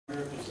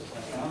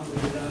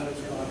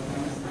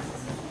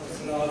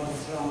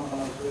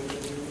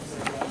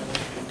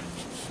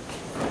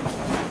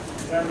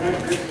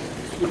honored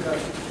speaker,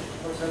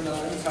 Professor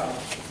Nizami,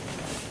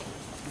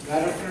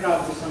 Director of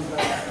the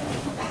Center,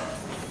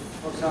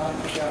 Professor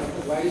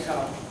Vice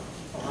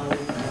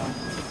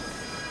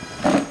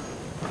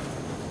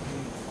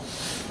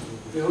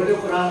The Holy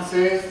Quran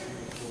says,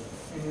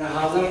 in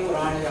Hazal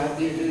Quran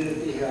Yadi Dil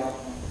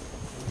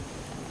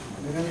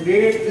when you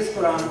read this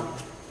Quran,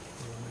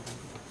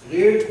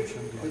 read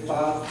the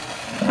path,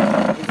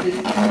 it is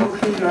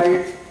absolutely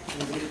right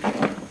in this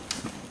Quran.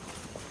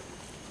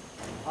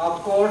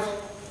 Of course,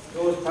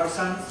 those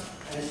persons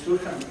and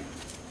institutions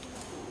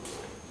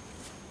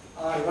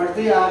are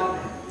worthy of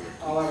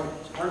our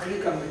heartly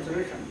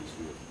congratulations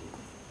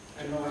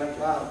and our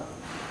love,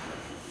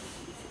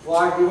 who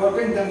are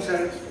devoting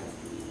themselves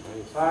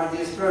for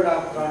the spread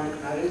of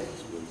Quranic knowledge,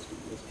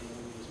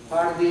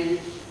 for the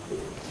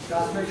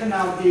transmission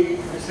of the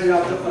message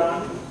of the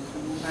Quran,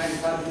 and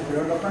for the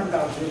development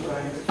of the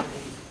Quranic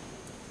studies.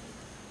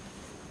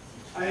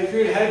 I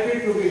feel happy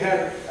to be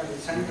here at the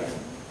center,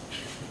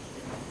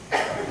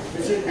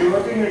 which is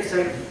devoting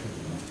itself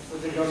to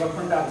the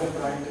development of the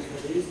Quranic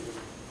studies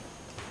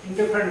in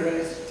different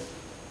ways,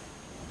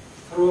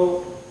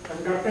 through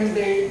conducting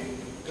the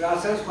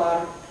classes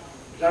for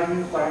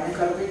learning Quranic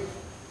Arabic,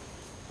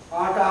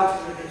 art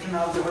of recitation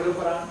of the Holy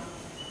Quran,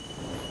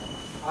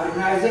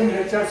 organizing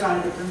lectures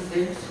on different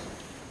themes,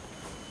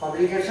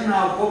 publication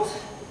of books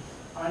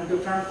on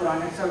different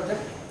Quranic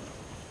subjects,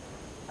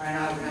 and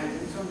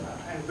organizing Sunnah,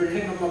 and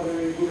building up a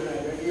very good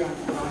library on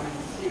Quran and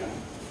Sirah.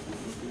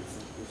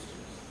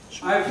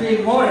 I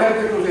feel more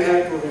happy to be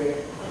here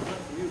today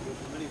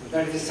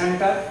at the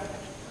center,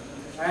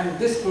 and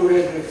this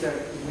today's lecture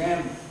is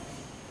named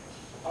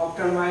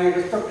after my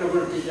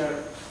respectable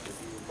teacher,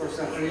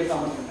 Professor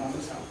Nizami.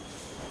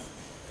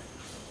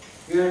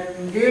 He had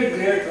indeed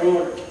great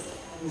role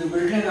in the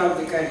building of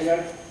the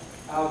career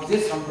of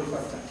this humble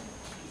person,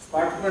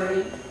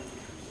 particularly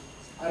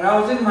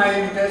arousing my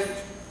interest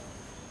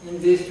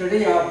in the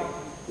study of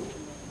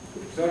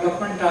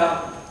development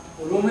of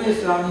Ulum-e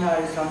Islamiyya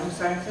or Islamic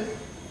sciences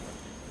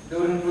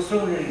during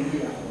Muslim in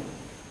India.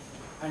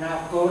 And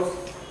of course,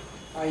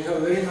 I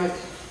have very much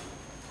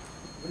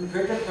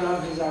benefited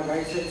from his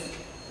advices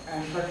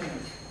and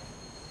patronage.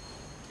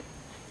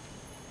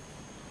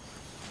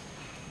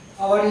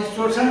 Our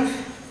institutions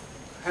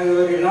have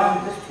a very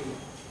long history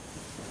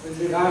with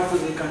regard to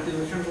the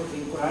contribution to the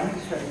Quranic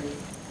study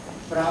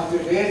from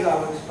the days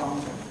of its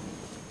founder,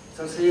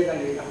 Sir Sayyid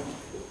Ali Ahmad.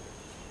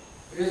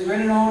 It is well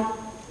known,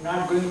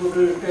 not going to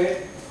repeat,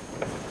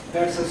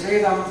 that Sir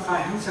Sayyid Ahmad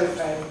Khan himself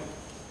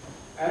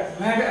had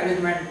made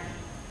arrangement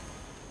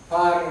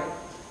for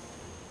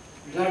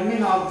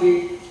learning of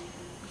the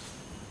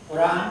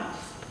Quran,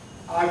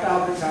 art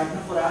of reciting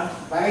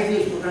Quran by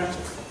the students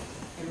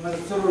in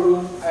Madrasatul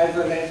Uloom as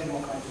well as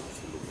Mokhali.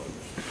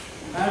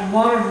 And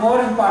more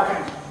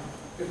important,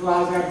 it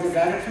was at the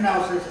direction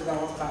of Sir Sayyid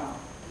Ahmad Khan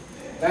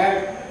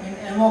that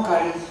in MO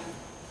College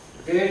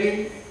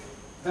daily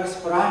the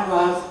Quran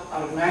was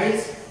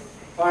organized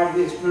for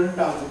the student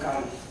of the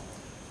college.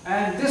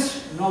 And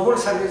this noble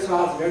service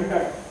was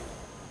rendered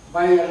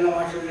by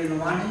Allama Shibli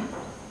Numani,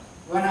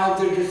 one of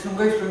the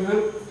distinguished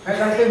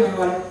faculty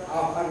members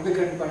of Arabic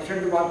and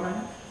Persian department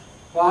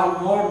for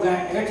more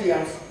than 8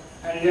 years,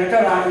 and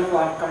later on it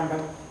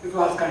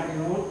was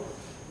continued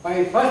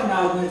by first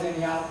Nazmi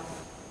Ziniya,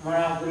 Mana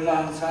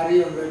Abdullah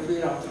Ansari and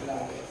Veer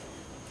Abdullah.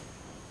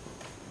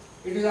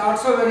 It is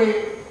also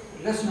very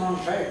less known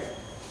fact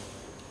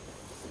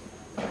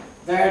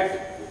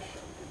that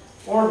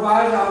old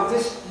boys of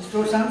these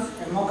institutions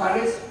in MO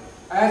College,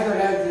 as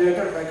well as the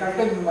later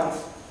faculty members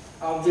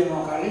of the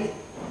MO College,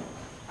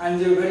 and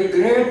the very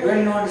great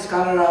well-known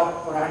scholar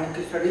of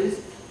Quranic studies,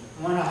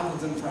 Mona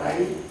Hamdun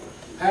Farai,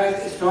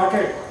 has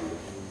started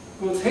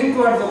to think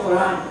about the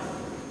Quran,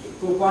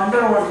 to ponder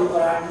about the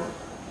Quran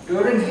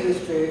during his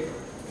stay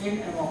in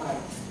MO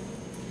College.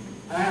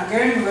 And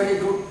again, very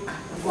good,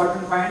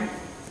 important point,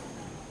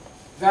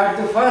 that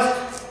the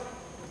first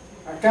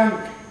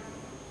attempt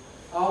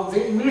of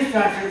the English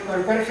translation,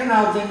 preparation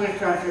of the English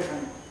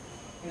translation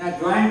in a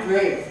joint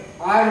way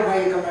or by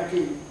a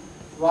committee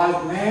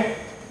was made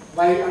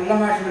by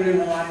Allama Shibli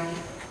Numani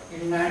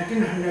in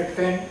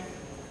 1910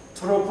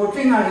 through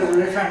putting a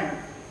resolution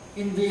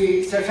in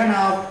the session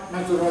of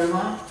Nazrul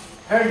Ulama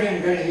held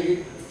in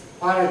Delhi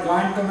for a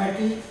joint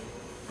committee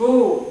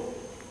to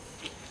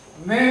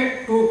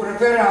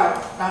prepare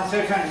a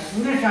translation,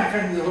 English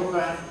translation of the Holy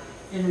Quran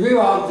in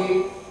view of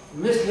the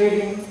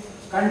misleading,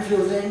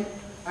 confusing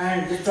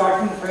and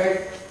distorting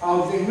fact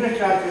of the English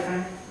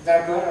translation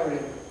that were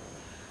available.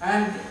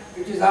 And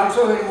it is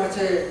also very much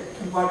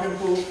important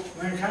to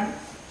mention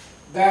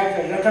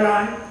that later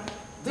on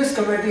this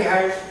committee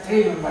had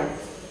 3 members.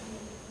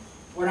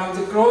 One of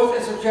the close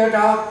associate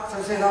of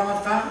Sir Sayyid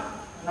Ahmad Khan,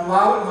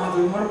 Nawab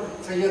Mahmud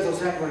Sayyid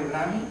Hussain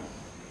Balrami,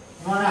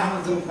 Mona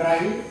Hamdun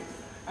Farai,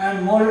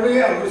 and Maulvi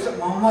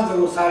Muhammad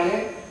Abu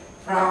Saleh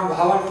from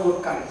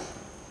Bahawalpur College.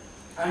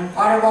 And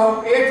for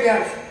about 8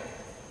 years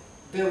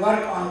they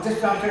worked on this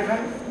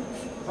translation,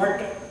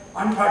 but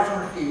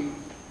unfortunately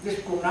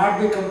this could not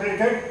be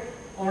completed.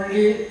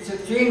 Only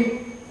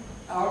 16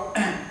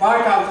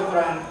 part of the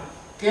Quran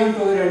came to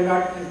be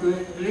rendered into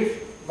English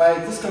by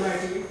this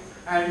committee,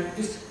 and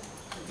this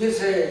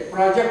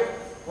project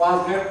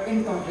was left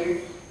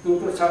incomplete due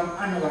to some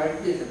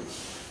unavoidable reason.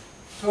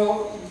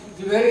 So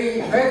the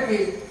very fact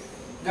is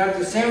that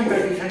the same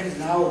tradition is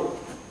now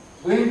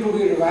going to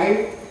be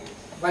revived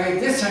by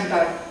this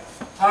center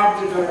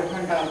for the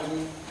development of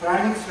the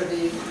Quranic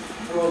studies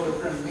through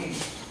different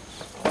means.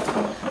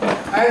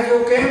 As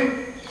you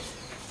came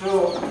to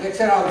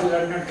lecture of the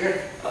London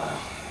Gate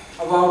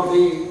about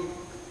the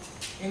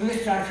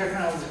English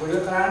translation of the Holy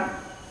Quran,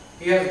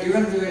 he has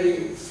given the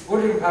very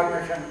good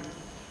information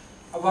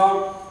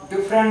about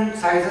different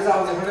sizes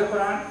of the Holy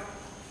Quran,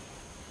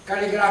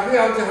 calligraphy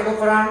of the Holy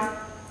Quran,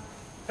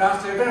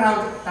 translator of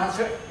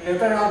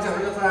the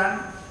Holy Quran,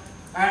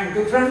 and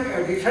different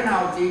edition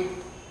of the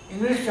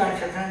English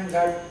translation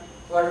that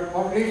were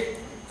published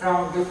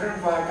from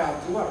different parts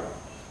of the world.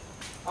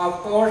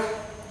 Of course,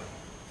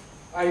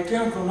 I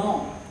came to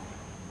know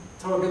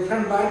through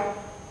different work,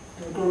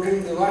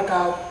 including the work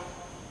of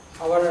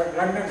our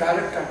London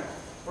director,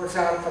 Professor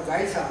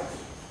Al-Fadai,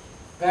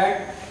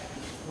 that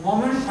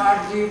moment for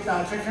the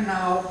translation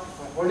of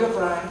Holy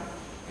Quran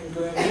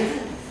into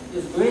English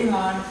is going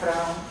on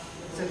from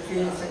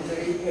 16th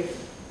century.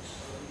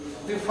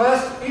 The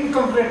first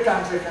incomplete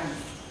translation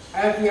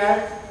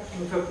appeared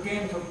in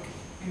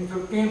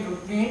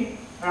 1515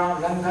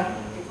 from London.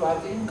 It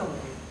was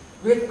incomplete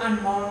with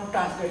unknown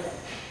translator.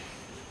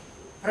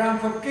 From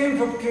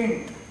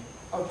 1515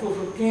 up to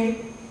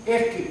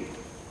 1580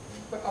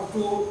 up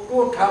to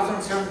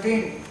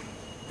 2017,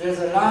 there is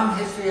a long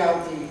history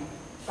of the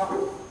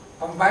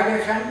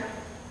compilation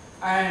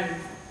and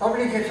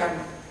publication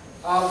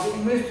of the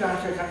English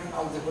translation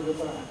of the Holy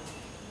Quran.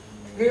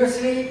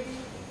 Previously,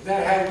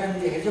 there has been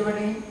the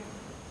hegemony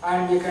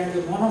and the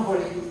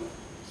monopoly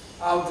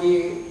of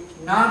the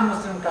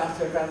non-Muslim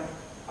translator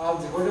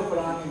of the Holy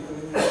Quran into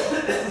English.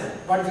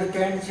 But the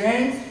trend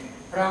changed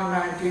from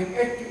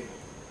 1980.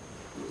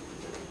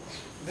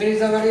 There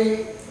is a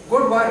very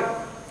good work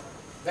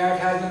that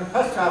has been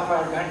first of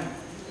all done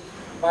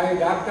by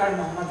Dr.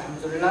 Muhammad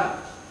Hamdulillah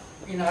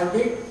in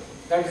Arabic,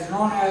 that is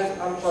known as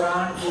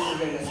Al-Quran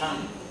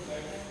Al-Lisan.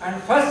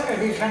 And first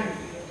edition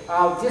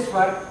of this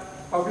work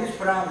published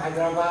from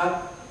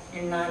Hyderabad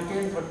in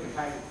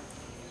 1945.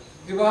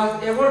 He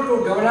was able to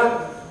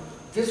develop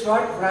this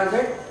work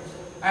project,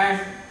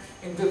 and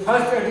in the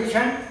first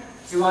edition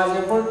he was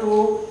able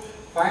to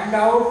find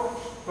out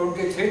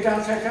 23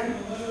 translations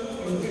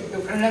in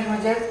different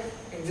languages,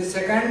 in the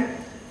second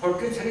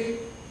 43,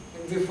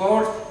 in the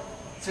fourth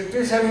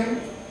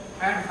 67,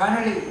 and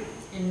finally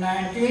in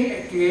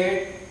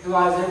 1988 he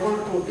was able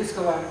to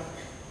discover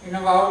in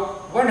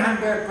about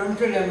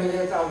 120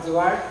 languages of the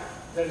world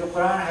that the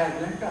Quran has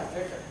been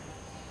translated.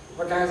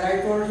 But as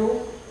I told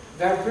you,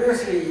 that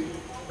previously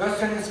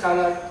Western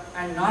scholars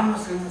and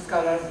non-Muslim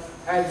scholars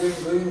have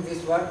been doing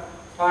this work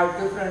for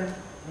different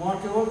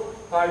motives,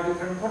 for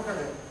different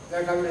purposes,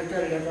 that I will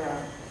tell later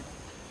on.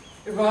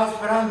 It was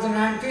from the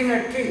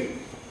 1980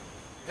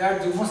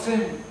 that the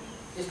Muslim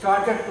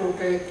started to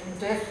take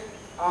interest.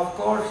 Of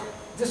course,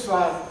 this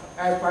was,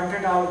 as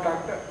pointed out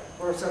Dr.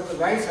 Professor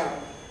Vaisa,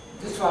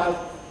 this was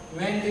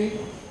mainly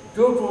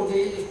due to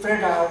the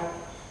spread of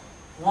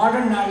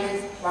modern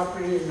knowledge,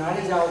 particularly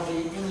knowledge of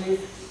the English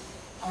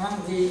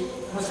among the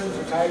Muslim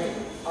society,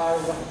 or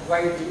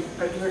by the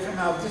cultivation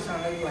of this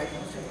knowledge by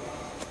Muslims.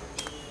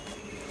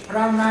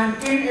 From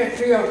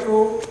 1980 up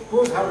to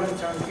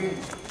 2017,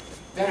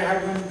 there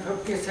have been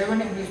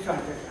 57 English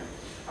translations.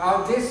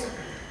 Of this,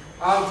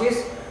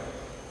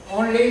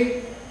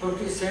 only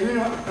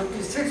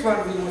 56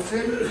 were the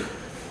Muslim,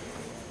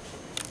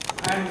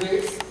 and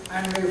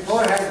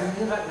 4 have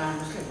been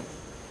non-Muslim.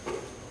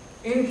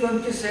 In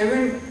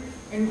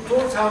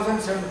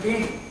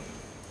 2017,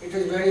 it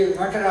is very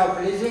matter of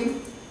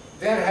pleasing,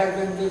 there has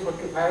been the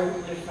 45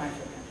 English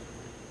translations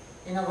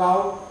in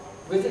about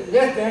with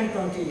less than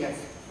 20 years.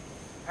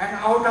 And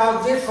out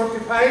of this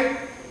 45,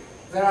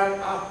 there are,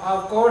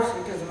 of course,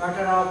 it is a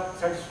matter of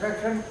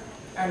satisfaction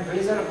and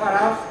pleasure for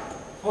us.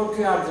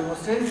 40 are the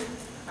Muslims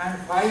and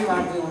 5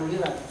 are the only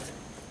ones.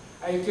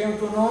 I came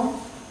to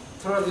know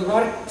through the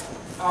work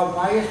of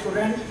my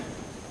student,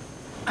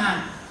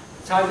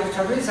 Sajid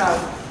Shabir,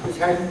 which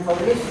has been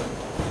published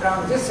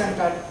from this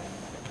center,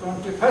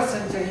 21st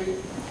century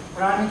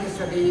Quranic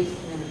studies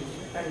in English,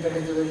 and that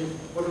is a very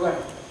good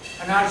work.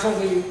 And also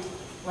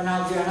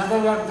another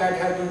work that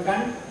has been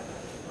done,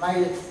 my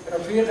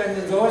Rafiq and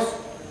the Dost,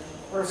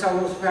 Professor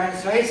Usman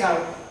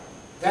Slaisal,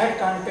 that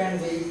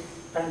contains the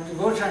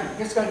contribution,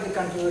 discuss the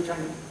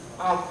contribution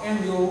of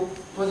MU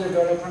to the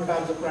development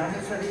of the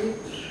Quranic study.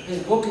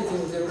 His book is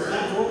in the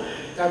Urdu,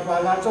 that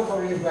was also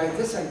published by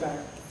this center.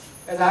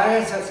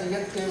 Adare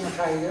Sarsiyat ke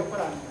Mashahir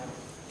Quran.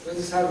 This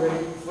is a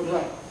very good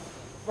work.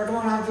 But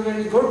one of the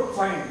very good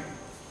point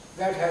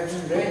that has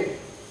been raised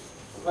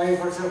by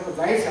Professor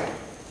Kudaisa,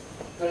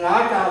 the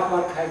lot of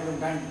work has been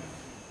done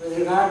with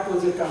regard to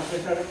the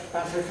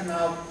translation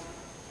of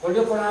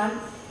Holy Quran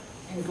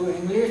into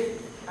English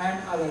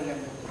and other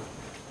languages.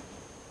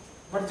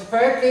 But the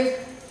fact is,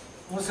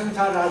 Muslims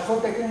are also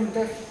taking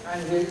interest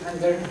and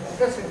they're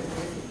interested in it.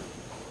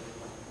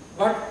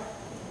 But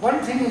one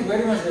thing is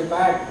very much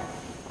required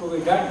to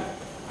be done,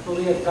 to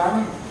be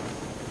examined.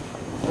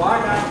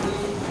 What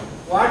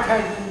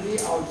has been the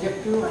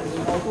objective and the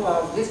motto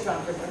of this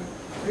translation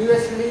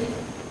previously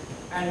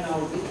and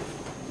now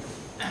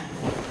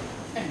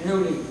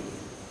newly.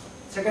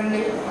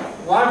 Secondly,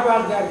 what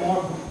was their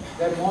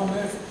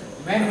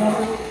main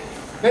motive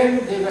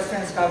when the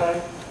Western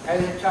scholar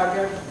has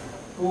started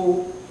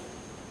to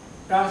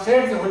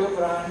translate the Holy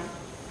Quran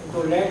into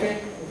Latin,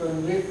 into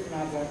English, and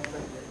other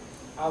languages.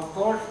 Of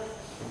course,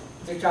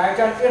 the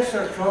title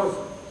itself shows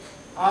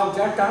of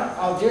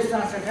this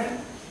translation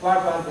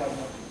what was their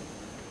motive.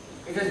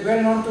 It is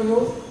well known to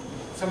you,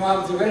 some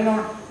of the well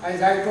known,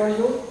 as I told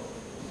you,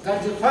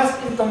 that the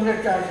first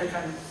incomplete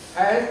translation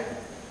has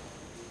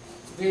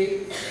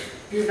the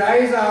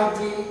rise of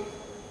the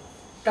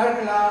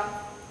Turk law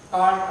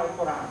called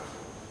Al-Quran.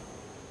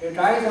 The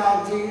rise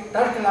of the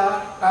Turk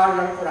law called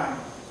Al-Quran.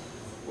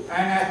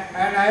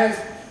 And as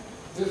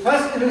the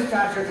first English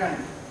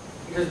translation,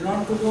 it is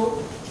known to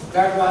you,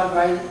 that was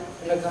by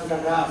Alexander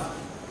Ross.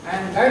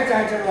 And that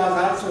title was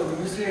also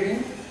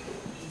misleading.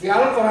 The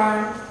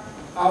Al-Quran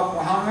of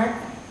Muhammad,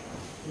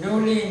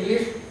 newly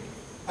English,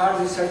 for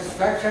the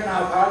satisfaction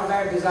of all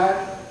their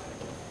desire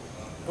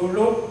to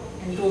look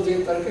into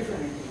the Turkish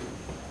unity.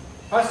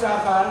 First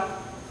of all,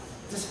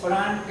 this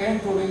Quran came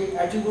to be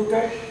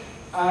attributed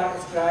or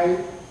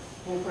ascribed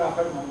to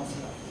Prophet Muhammad.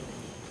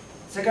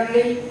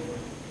 Secondly,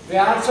 they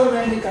also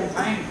mainly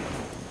confined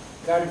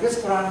that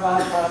this Quran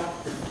was for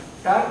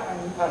Turk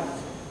and for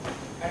Muslim.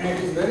 And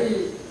it is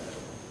very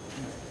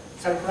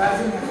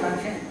surprising and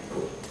astonishing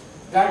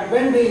that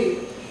when the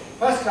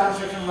first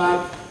translation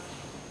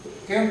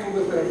came to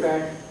be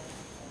prepared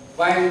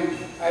by,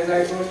 as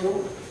I told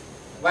you,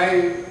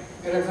 by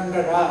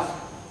Alexander Ross,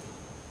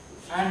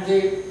 and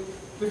the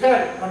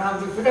Peter, one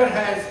of the Peter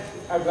has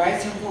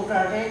advised him to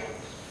translate,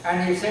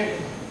 and he said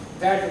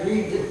that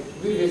we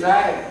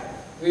desire,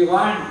 we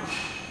want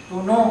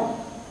to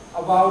know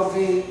about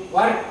the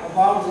work,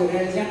 about the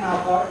religion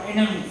of our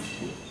enemies.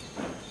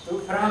 So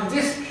from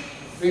this,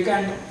 we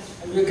can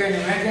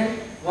imagine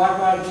what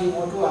was the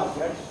motto of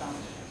that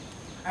translation.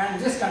 And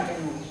this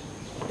continues.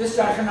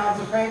 Distortion of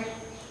the fact,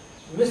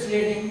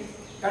 misleading,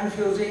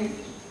 confusing,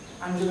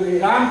 and the very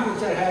wrong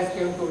picture has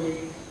come to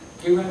be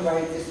given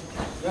by this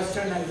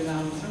Western and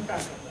Nizami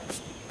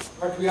translation.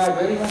 But we are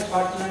very much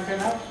fortunate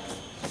enough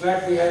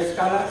that we have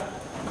scholars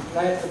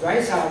like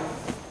Vaishal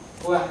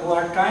who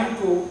are trying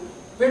to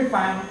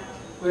pinpoint,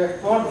 to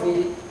export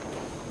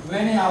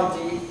many of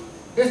the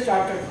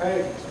distorted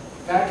facts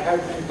that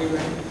have been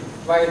given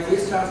by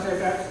these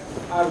translators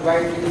or by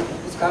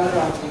the scholar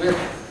of the West.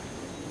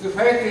 The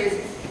fact is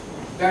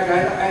that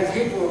as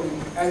he told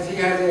me, as he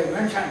has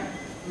mentioned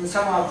in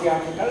some of the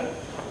articles,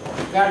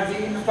 that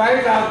in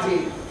spite of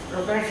the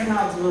profession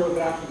of the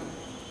bureaucracy,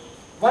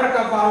 work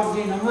about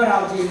the number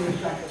of the English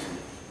translations,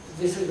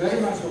 this is very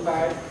much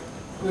required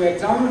to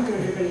examine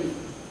critically,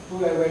 to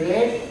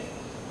evaluate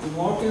the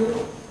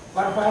motive,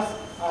 purpose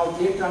of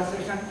the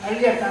translation,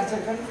 earlier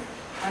translation,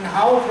 and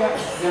how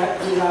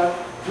these are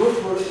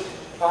useful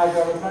for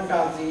development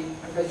of the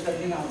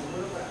understanding of the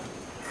program.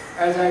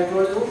 As I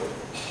told you,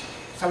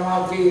 some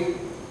of the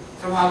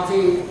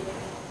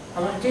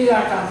commentaries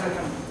are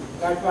translation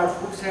that was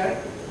put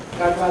here,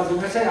 that was the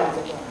message of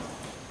the Quran.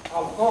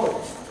 Of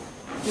course,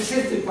 this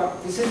is the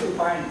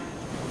point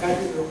that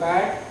is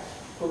required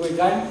to be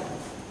done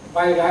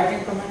by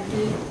writing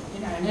commentary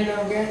in any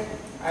language,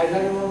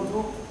 either in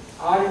Urdu,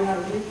 or in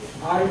Arabic,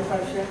 or in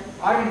Persian,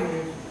 or in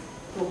English,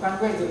 to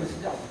convey the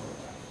message of the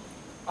Quran.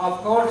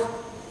 Of course,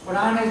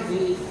 Quran is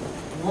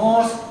the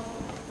most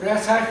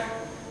precious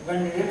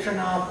benediction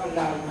of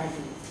Allah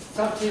Almighty,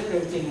 सबसे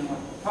प्रेमती नेमत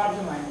for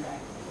the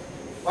mankind.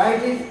 Why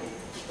it is?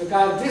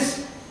 Because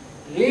this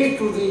leads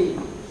to the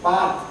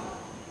path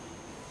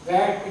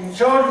that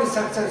ensures the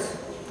success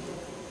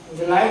in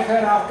the life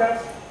hereafter,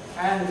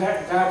 and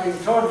that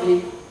ensures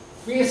the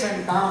peace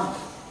and calm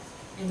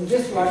in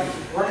this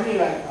worldly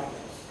life.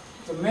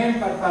 The main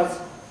purpose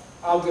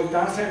of the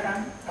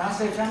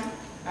translation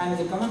and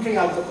the commentary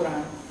of the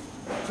Quran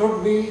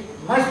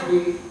must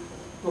be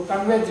to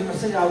convey the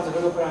message of the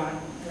Holy Quran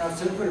in a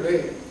simple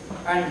way.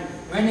 And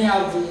many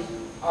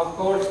of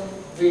course,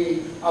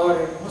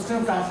 our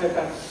Muslim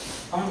commentator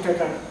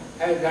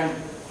has done.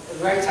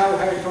 Vaishal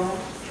has shown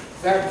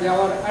that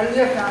our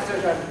earlier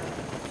translator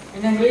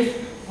in English,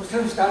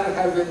 Muslim scholars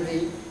have been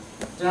the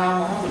Janab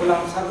Muhammad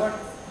Ghulam Sabat,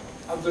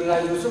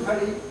 Abdullah Yusuf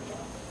Ali,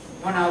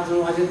 Mana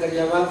Abdul Majid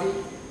Daryabadi,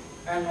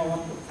 and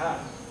Muhammad Mukhtar.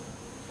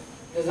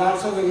 It is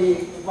also very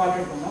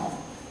important to know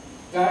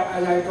that,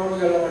 as I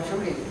told you,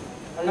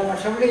 Allah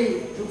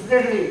Shabli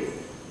repeatedly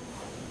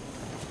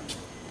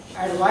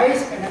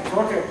advised and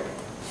exhorted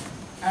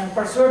and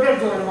persuaded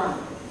the ulama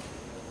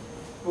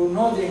to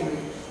know the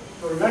English,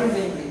 to learn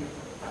the English,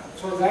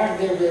 so that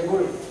they will be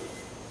able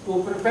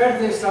to prepare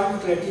the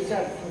Islamic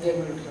literature in the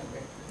English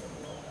language.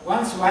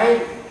 Once while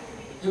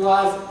he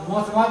was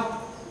Muhtamad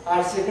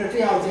or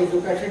Secretary of the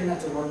Education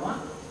in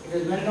Ulama, it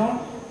is well known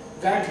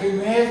that he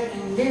made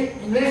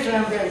English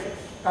language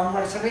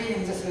compulsory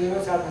in the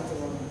syllabus of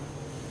methodology.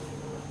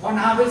 One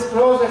of his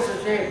close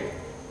associates,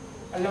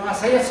 Allama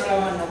Sayyid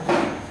Sulaiman Nabhi,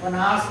 one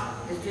asked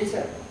his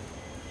teacher,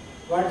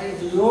 what is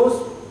the use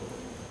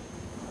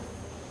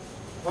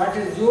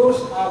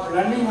of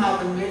learning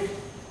of English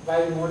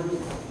by Molvi?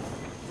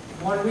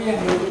 Molvi and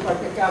Molvi पढ़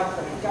क्या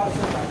करें, क्या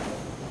उससे बात करें?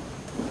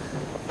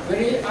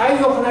 Very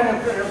eye-opener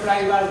reply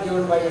was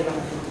given by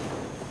Allama Shuli.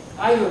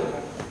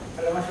 Eye-opener.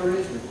 Allama Shuli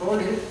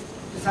told his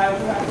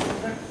disciple,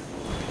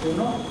 you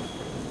know,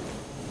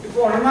 if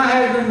ulama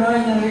has been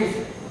knowing English,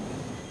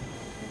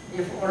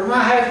 if ulama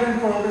has been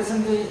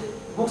producing the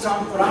books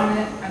on Quran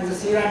and the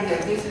Sirah and the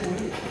Hadith in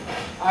English,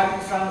 or in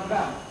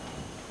Islam,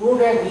 who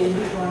does the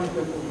English one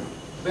people?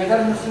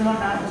 Whether Muslim or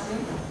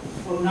non-Muslim,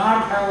 would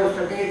not have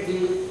studied the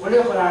Holy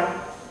Quran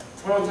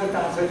through the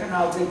translation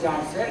of the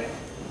Janset,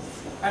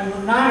 and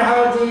would not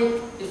have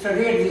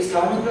studied the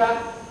Islamic law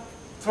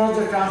through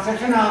the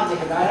translation of the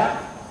Hidayah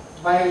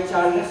by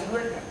Charles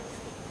Wilton.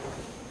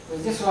 So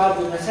this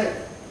was the message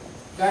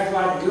that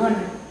was given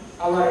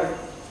our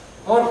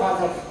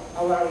forefathers,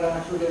 our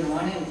Allama Shuli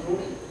Nawani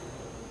including,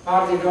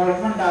 for the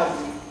development of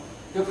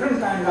the different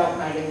kind of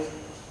knowledge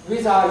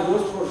which are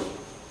useful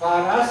for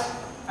us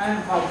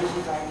and for the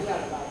society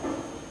at large.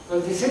 So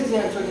this is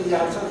actually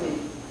also the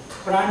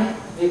Quranic,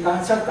 the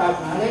concept of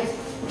knowledge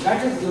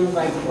that is given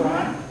by the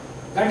Quran,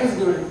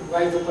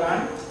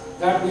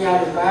 that we are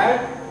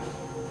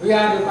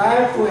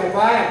required to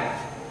acquire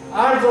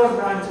all those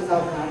branches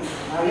of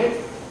knowledge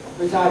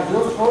which are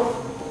useful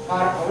for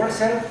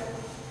ourselves,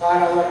 for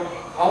our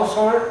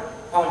household,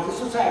 for the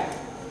society.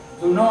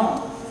 To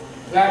know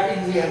that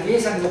in the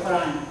Hadith and the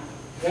Quran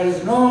there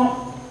is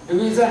no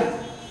division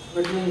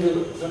between the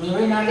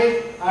dunyavi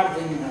knowledge or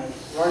dini knowledge.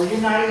 Worldly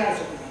knowledge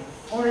also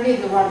only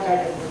the word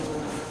that has been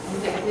given. In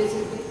the Hadith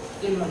is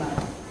the ilm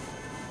nafi.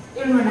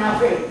 Ilm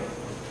nafi,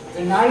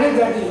 the knowledge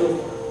that is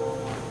useful.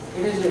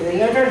 It is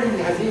related in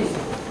the Hadith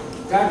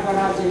that one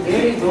of the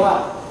daily dua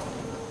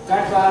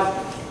that was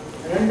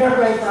rendered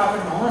by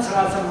Prophet Muhammad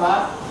sallallahu alaihi wasallam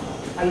was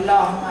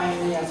Allahumma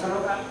inni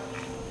as'aluka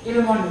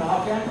ilman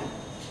nafi'an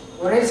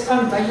wa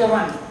rizqan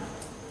tayyiban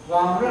wa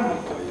amran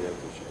muttaqan.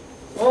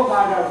 O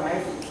God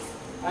Almighty,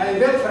 I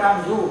beg from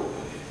you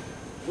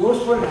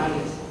useful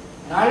knowledge,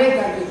 knowledge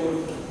that is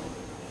useful.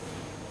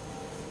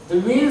 The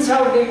means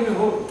of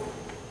livelihood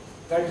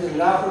that is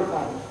lawful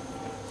for you.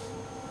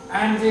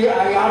 And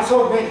I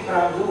also beg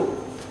from you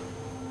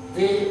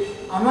the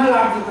amal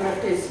of the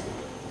practice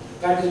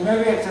that is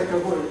maybe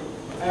acceptable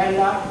and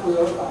not to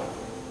your God.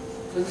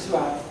 So this is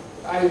why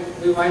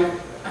my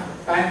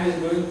time is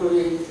going to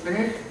be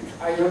finished.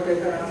 I have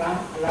taken a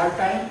lot of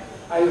time.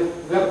 I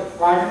beg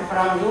pardon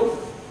from you.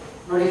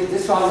 But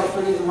this was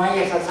actually my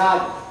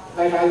asasat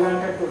that I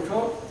wanted to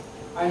show.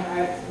 And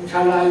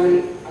inshallah I will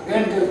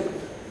again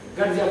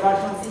get the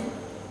opportunity.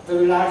 They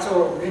will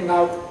also bring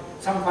out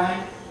some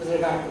point with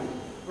regard to it.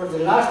 But the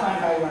last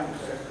point I want to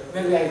say,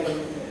 maybe I can.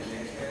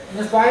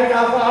 In spite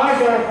of all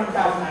development of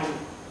knowledge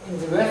in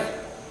the West,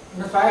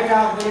 in spite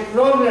of very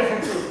close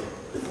relationship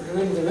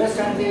between the West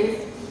and the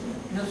East,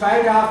 in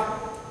spite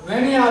of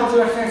many of the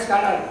Western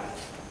scholars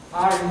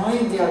are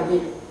knowing the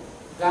Arabic,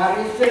 they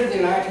are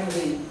still writing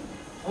the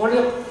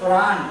Holy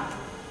Quran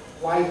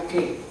YK.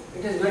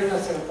 It is very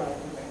much important.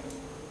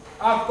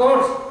 Of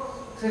course,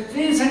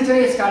 16th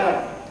century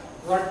scholars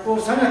were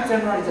to some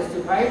extent not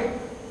justified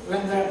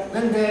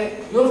when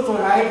they used to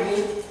write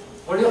the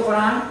Holy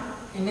Quran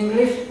in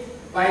English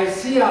by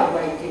C or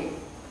by K.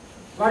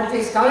 But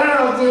the scholar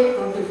of the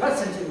 21st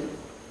century,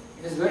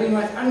 it is very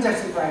much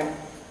unjustified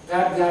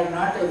that they are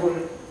not able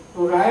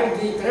to write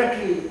the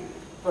correctly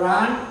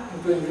Quran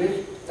into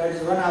English. That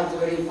is one of the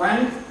very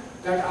points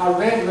that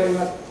always very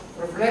much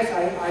reflects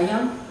I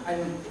am, and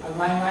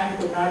my mind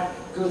could not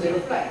give the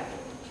reply.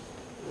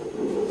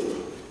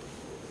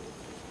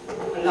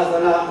 अल्लाह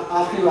ताला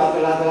आखिरी बात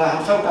अल्लाह ताला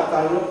हम सब का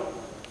ताल्लुक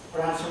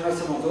कुरान सुन्नत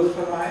से महफूज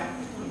फरमाए,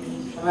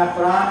 हमें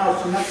कुरान और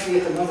सुन्नत की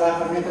खिदमत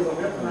करने की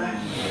तौफीक फरमाए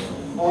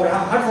और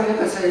हम हर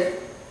तरीके से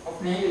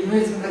अपनी इल्मी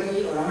ज़िंदगी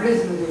और अमली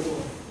ज़िंदगी को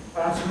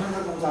कुरान सुन्नत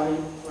के मुताबिक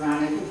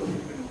बनाने की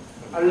कोशिश करें।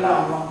 अल्लाह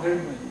मग़फ़िर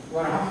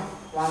वरहम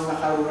वअन्ता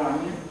खैरुर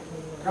राहिमीन।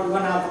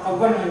 रब्बना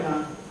तक़ब्बल मिन्ना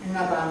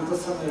इन्नका अंतस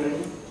समीउल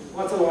अलीम व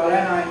तुब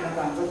अलैना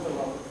इन्नका अंतत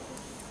तव्वाबुर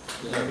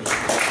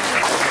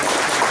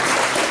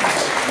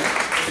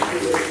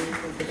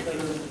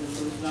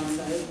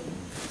rahim।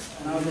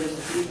 Now the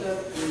speaker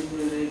is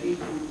ready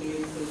to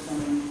take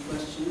some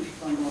questions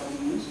from the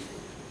audience,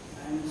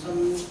 and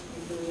some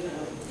people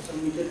have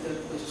submitted their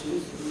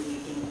questions in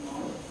written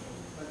form,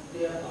 but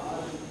they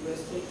are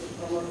requested to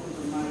come up to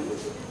the mic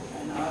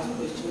and ask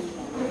questions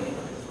from the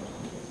air.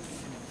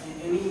 And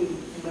any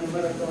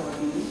member of the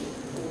audience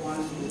who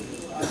wants to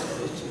ask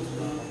questions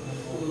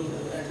to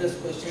address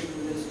questions to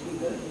the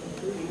speaker,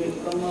 you may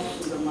come up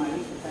to the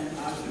mic and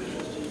ask the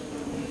questions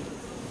from the air.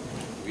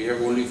 We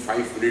have only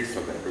 5 minutes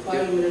for that. Okay?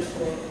 5 minutes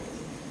for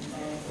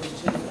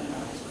questions and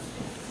answers.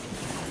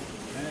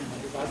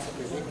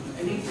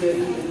 Any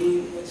query, any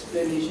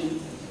explanation?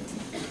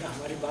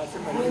 हमारी बात से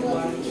No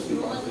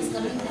one is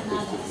coming to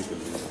analyze.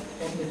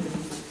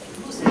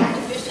 Who's the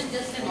question?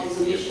 Just an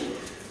observation.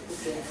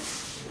 Okay.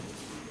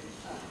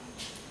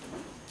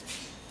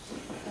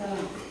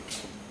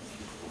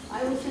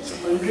 I was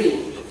just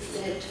wondering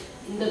that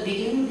in the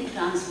beginning of the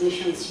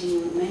translations,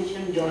 you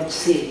mentioned George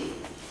Say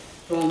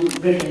from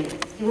Britain.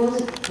 He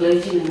was a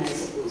clergyman, I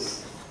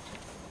suppose.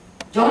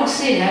 George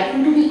Say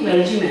happened to be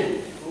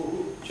clergyman.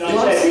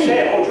 George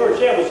Say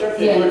was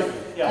certainly Yeah. Britain.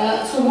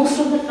 Yeah. So most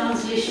of the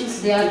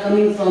translations, they are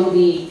coming from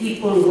the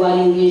people who are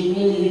engaged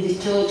mainly with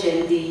the church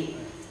and the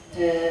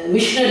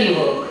missionary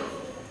work.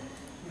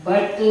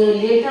 But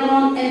later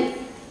on, and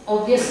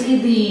obviously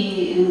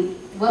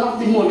one of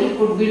the motive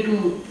could be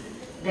to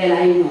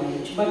derive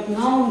knowledge. But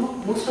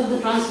now most of the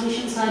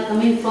translations are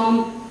coming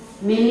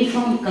mainly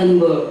from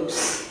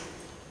converts.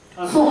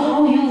 So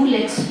how you will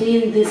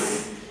explain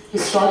this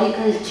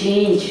historical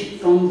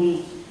change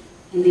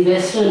in the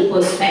Western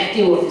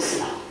perspective of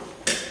Islam?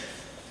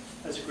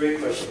 That's a great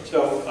question.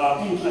 So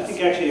I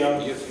think actually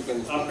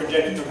I'm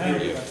projecting from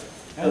here.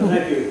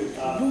 Thank you.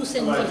 Do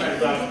send my me friend to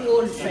Brian. the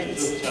old Thank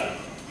friends. you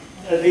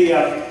for the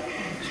time.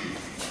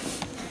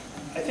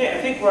 I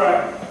think where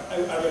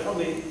I would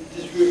only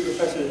disagree with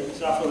Professor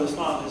Zafar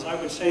al-Islam is I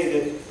would say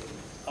that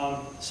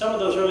some of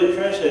those early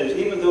translators,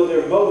 even though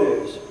their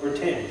motives were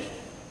tinged,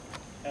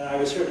 and I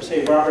would certainly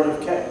say Robert of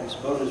Ketton's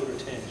motives were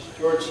tinged,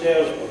 George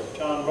Sales was,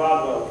 John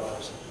Rodwell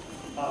was,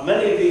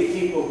 many of the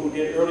people who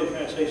did early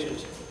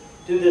translations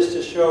did this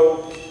to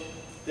show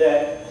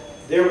that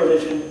their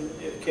religion,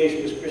 in the case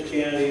it was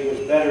Christianity, was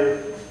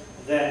better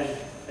than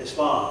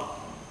Islam.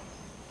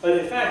 But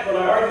in fact, what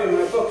I argue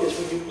in my book is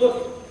when you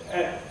look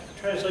at a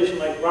translation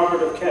like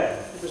Robert of Ketton,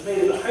 it was made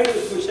at the height of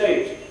the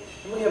Crusades.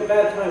 And we have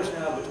bad times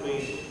now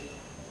between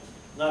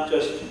not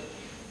just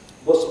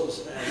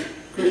Muslims and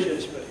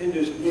Christians, but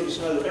Hindus and Buddhists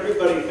and others.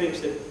 Everybody thinks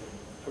that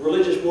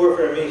religious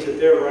warfare means that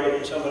they're right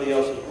and somebody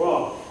else is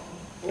wrong.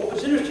 But what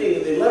was interesting,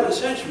 in the 11th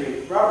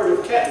century, Robert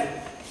of Ketton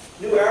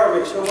knew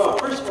Arabic so well.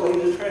 First of all, he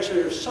was a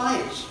translator of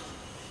science.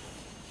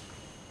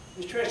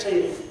 He was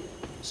translating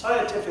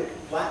scientific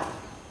Latin,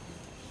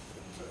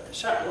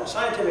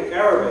 scientific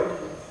Arabic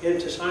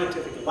into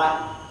scientific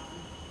Latin.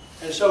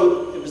 And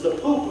so it was the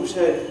Pope who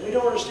said, we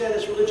don't understand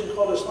this religion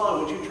called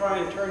Islam, would you try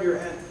and turn your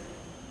head?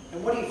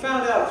 And what he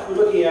found out through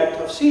looking at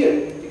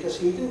tafsir, because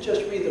he didn't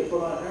just read the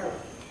Quran in Arabic,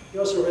 he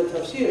also read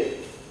tafsir,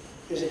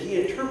 is that he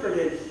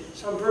interpreted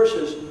some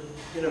verses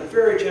in a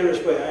very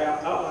generous way. I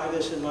outline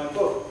this in my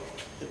book,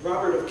 that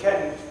Robert of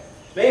Ketton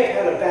may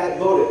have had a bad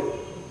motive.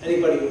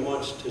 Anybody who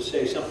wants to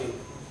say something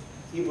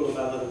evil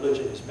about another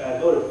religion is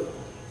bad motive.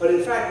 But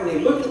in fact, when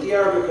he looked at the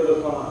Arabic of the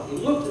Quran, he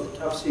looked at the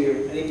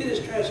tafsir, and he did his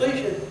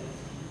translation,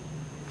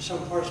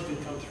 some parts can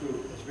come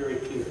through as very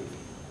clear.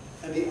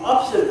 And the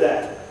opposite of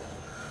that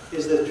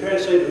is the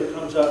translator who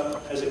comes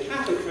up as a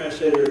Catholic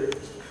translator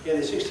in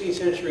the 16th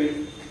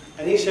century,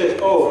 and he says,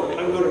 oh,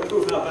 I'm going to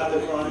prove how bad the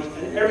Quran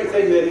is, and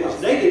everything that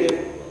is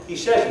negative, he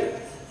says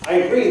it. I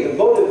agree, the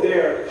motive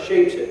there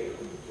shapes it.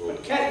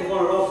 But Ketton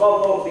wanted above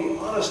all to be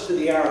honest to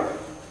the Arabic.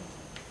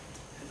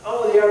 And not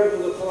only the Arabic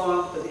of the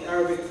Quran, but the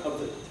Arabic of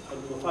the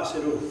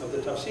Mufassirun, of the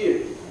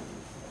tafsir.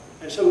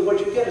 And so what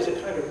you get is a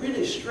kind of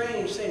really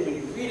strange thing when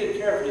you read it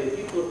carefully, and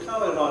people have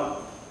commented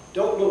on,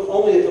 don't look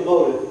only at the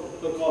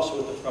motive, look also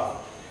at the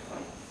product.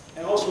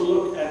 And also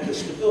look at the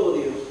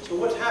stability of it. So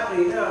what's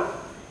happening now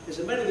is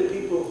that many of the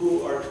people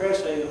who are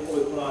translating the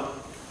Holy Quran,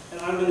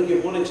 and I'm going to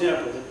give one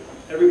example that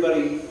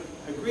everybody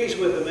agrees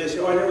with, and they say,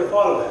 oh, I never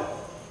thought of that.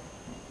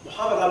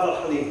 Muhammad Abdul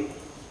Halim,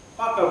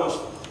 Baka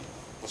Muslim,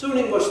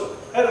 Sunni Muslim,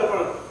 head of the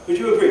Quran. Would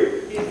you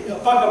agree?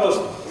 Baka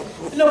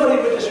Muslim.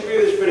 Nobody would disagree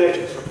with his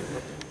credentials.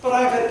 But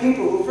I've had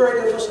people who are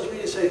very good Muslims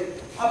read and say,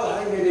 Abdul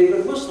Halim may be a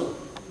good Muslim,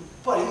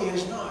 but he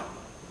has not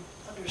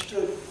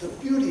understood the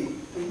beauty,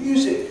 the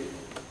music,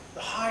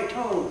 the high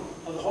tone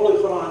of the Holy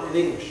Quran in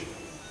English.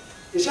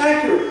 It's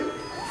accurate.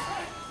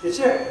 It's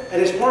there.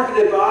 And it's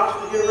marketed by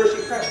Oxford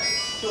University Press.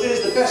 So it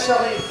is the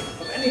best-selling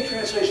of any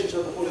translations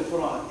of the Holy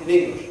Quran in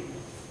English,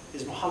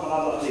 is Muhammad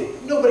Abdul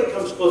Halim. Nobody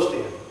comes close to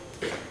him.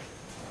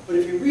 But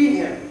if you read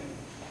him,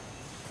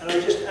 and I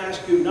just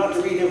ask you not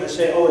to read him and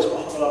say, oh, it's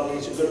Muhammad Abdul Halim,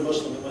 he's a good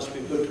Muslim, it must be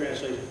a good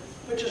translation.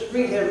 But just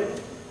read him,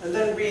 and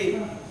then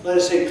read, let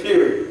us say,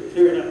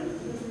 clear enough.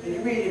 And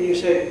you read and you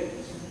say,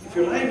 if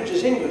your language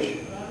is English,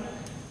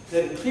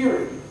 then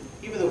clearly,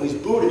 even though he's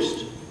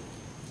Buddhist,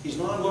 he's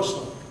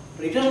non-Muslim,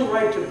 but he doesn't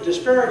write to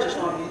disparage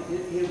Islam,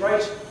 he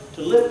writes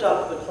to lift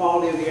up the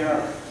quality of the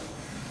Arabic.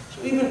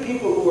 So even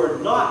people who are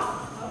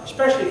not,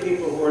 especially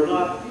people who are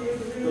not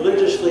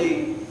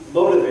religiously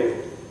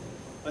motivated,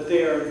 but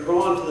they are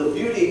drawn to the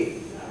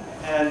beauty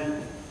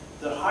and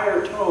the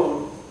higher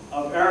tone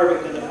of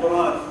Arabic in the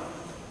Quran,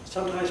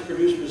 sometimes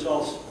produce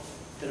results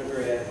that are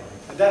very edifying.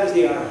 And that is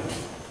the irony.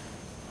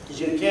 Because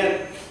you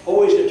can't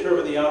always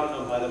determine the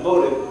outcome by the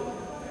motive,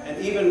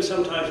 and even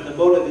sometimes the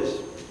motive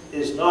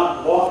is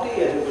not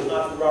lofty, as it was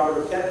not for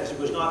Robert of Ketton, as it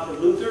was not for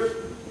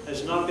Luther, as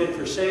it's not been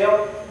for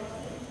Sale,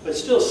 but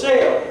still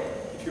Sale.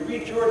 If you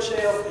read George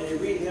Sale and you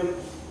read him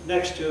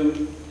next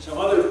to some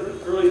other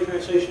early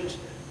translations,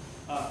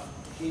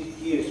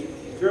 He is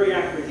very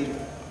accurate.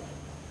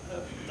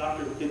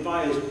 Dr.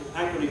 Gidvai has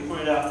accurately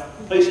pointed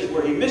out places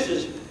where he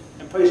misses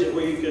and places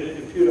where you can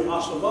impute a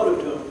hostile motive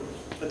to him,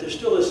 but there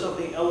still is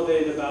something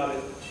elevated about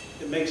it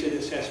that makes it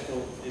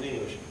accessible in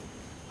English.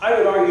 I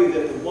would argue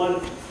that the one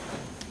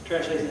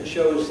translation that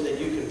shows that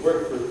you can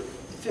work for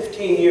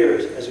 15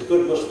 years as a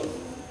good Muslim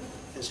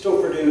and still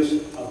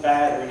produce a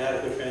bad or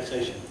inadequate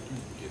translation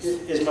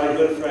is my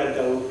good friend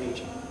Dawood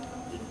Peachy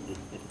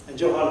and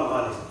Johan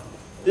Mahani.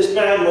 This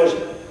man was,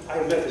 I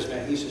met this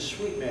man, he's a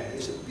sweet man,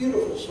 he's a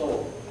beautiful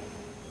soul.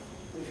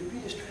 But if you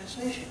read his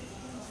translation,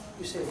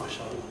 you say,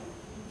 mashallah,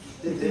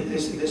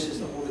 this is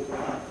the Holy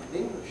Quran in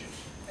English.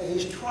 And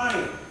he's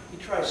trying, he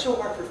tried so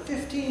hard for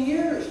 15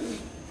 years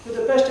with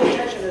the best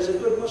intention as a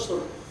good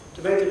Muslim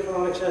to make the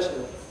Quran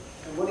accessible.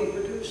 And what he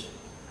produced,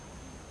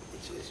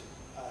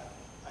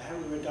 I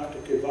haven't read Dr.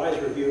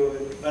 Gidvai's review of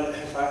it, but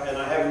and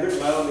I haven't written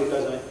my own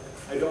because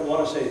I don't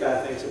want to say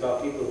bad things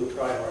about people who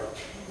try hard.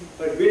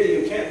 But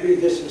really, you can't read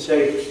this and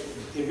say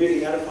it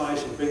really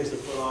edifies and brings the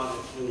Quran to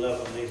a new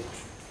level in English.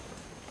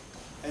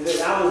 And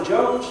then Alan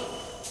Jones,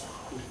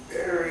 who's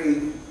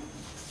very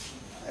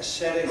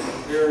ascetic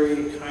and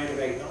very kind of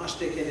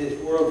agnostic in his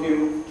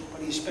worldview,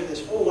 but he spent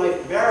his whole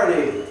life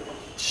marinated,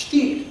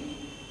 steeped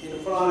in the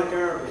Quranic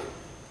Arabic.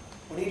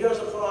 When he does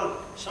the Quran,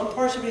 some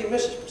parts of it he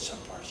misses, but some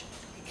parts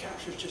he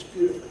captures just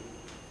beautifully.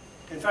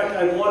 In fact,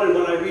 I wanted,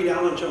 when I read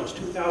Alan Jones,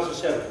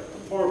 2007,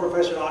 former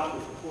professor at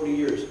Oxford for 40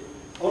 years,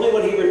 only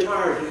when he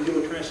retired did he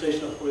do a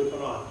translation of the Holy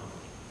Quran.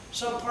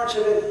 Some parts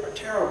of it are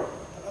terrible,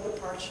 but other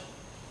parts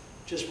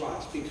just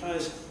rise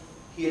because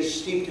he is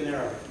steeped in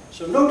Arabic.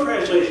 So no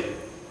translation.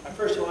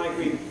 First of all, I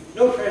agree.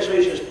 No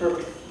translation is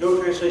perfect. No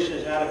translation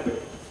is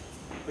adequate.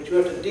 But you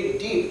have to dig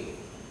deep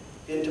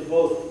into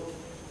both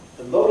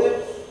the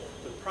motive,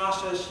 the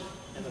process,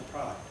 and the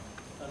product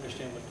to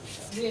understand what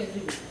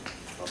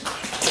comes out.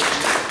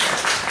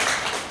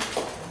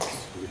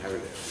 We have a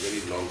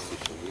very long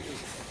session.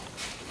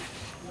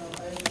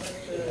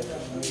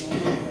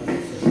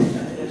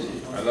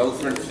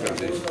 Announcements from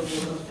this.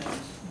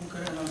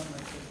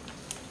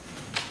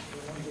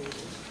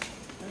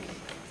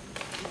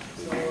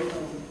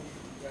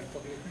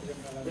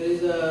 There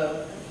is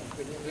a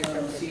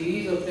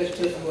series of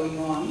lectures going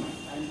on,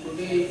 and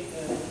today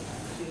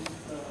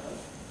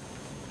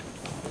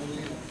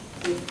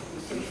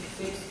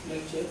six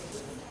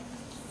lectures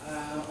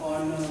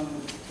on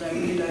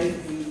family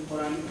life in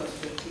Quranic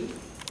perspective,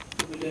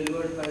 to be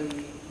delivered by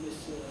Ms.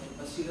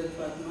 Basirat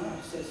Fatma,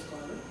 access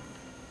scholar,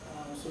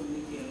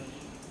 Sunni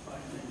Theology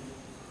Department.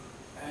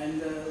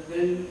 And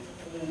then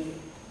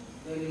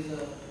there is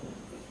a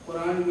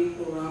Quran Week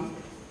program.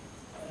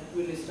 It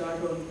will start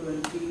on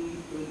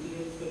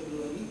 20th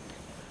February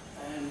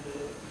and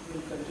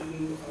will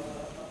continue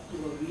up to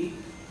a week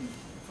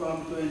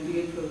from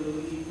 20th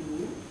February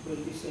to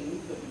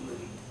 27th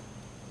February.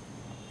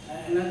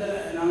 Another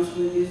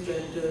announcement is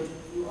that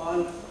you all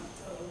will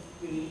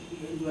be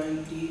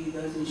enjoying tea with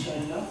us,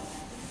 inshallah,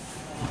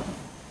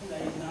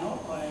 right now.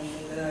 And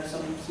there are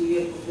some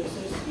senior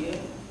professors here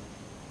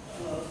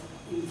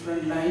in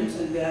front lines,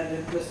 and they are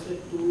requested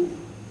to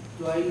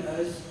join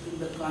us in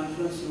the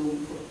conference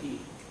room for tea.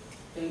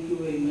 Thank you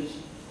very much.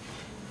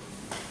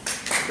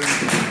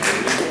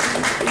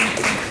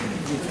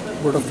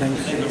 Vote of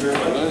thanks.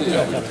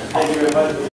 Thank you very much.